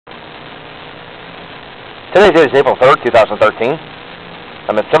Today's date is April 3rd, 2013.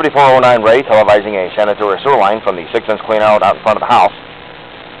 I'm at 7409 Ray, televising a sanitary sewer line from the 6-inch clean out in front of the house.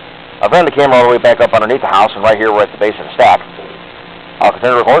 I've ran the camera all the way back up underneath the house, and right here we're at the base of the stack. I'll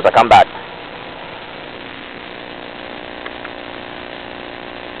continue to record as I come back.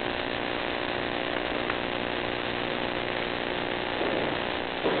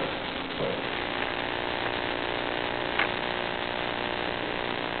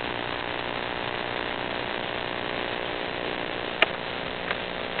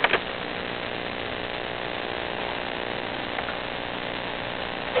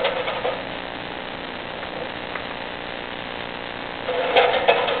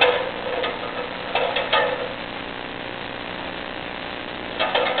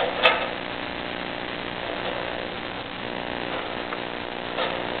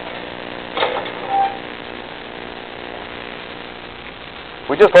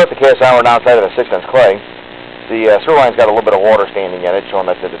 We just left the cast iron outside of the 6-inch clay. The sewer line's got a little bit of water standing in it, showing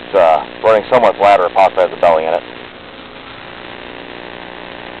that it's running somewhat flat or possibly has a belly in it.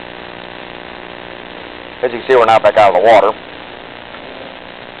 As you can see, we're now back out of the water.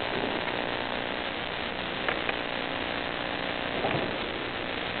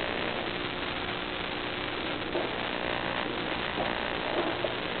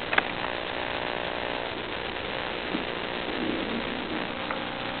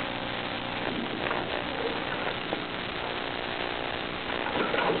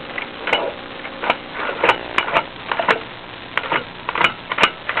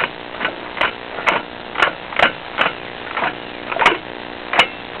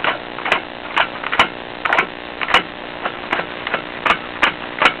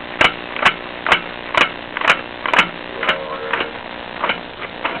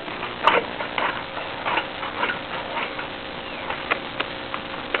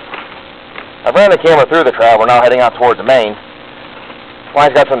 I've ran the camera through the trap. We're now heading out towards the main.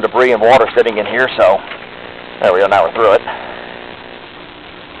 Line's got some debris and water sitting in here, so there we go. Now we're through it.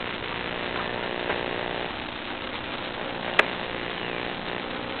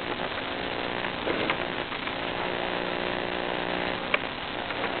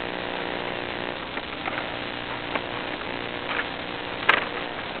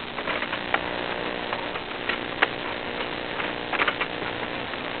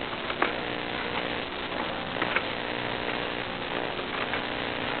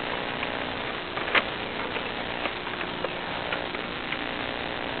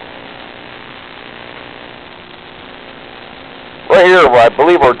 Right here, I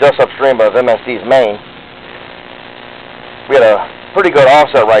believe we're just upstream of MSD's main. We had a pretty good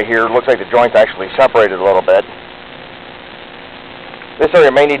offset right here. Looks like the joint's actually separated a little bit. This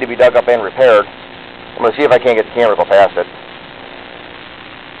area may need to be dug up and repaired. I'm going to see if I can't get the camera to go past it.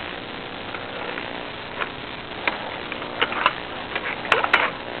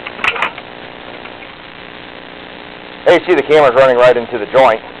 Hey, you see the camera's running right into the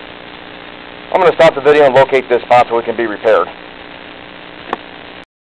joint. I'm going to stop the video and locate this spot so it can be repaired.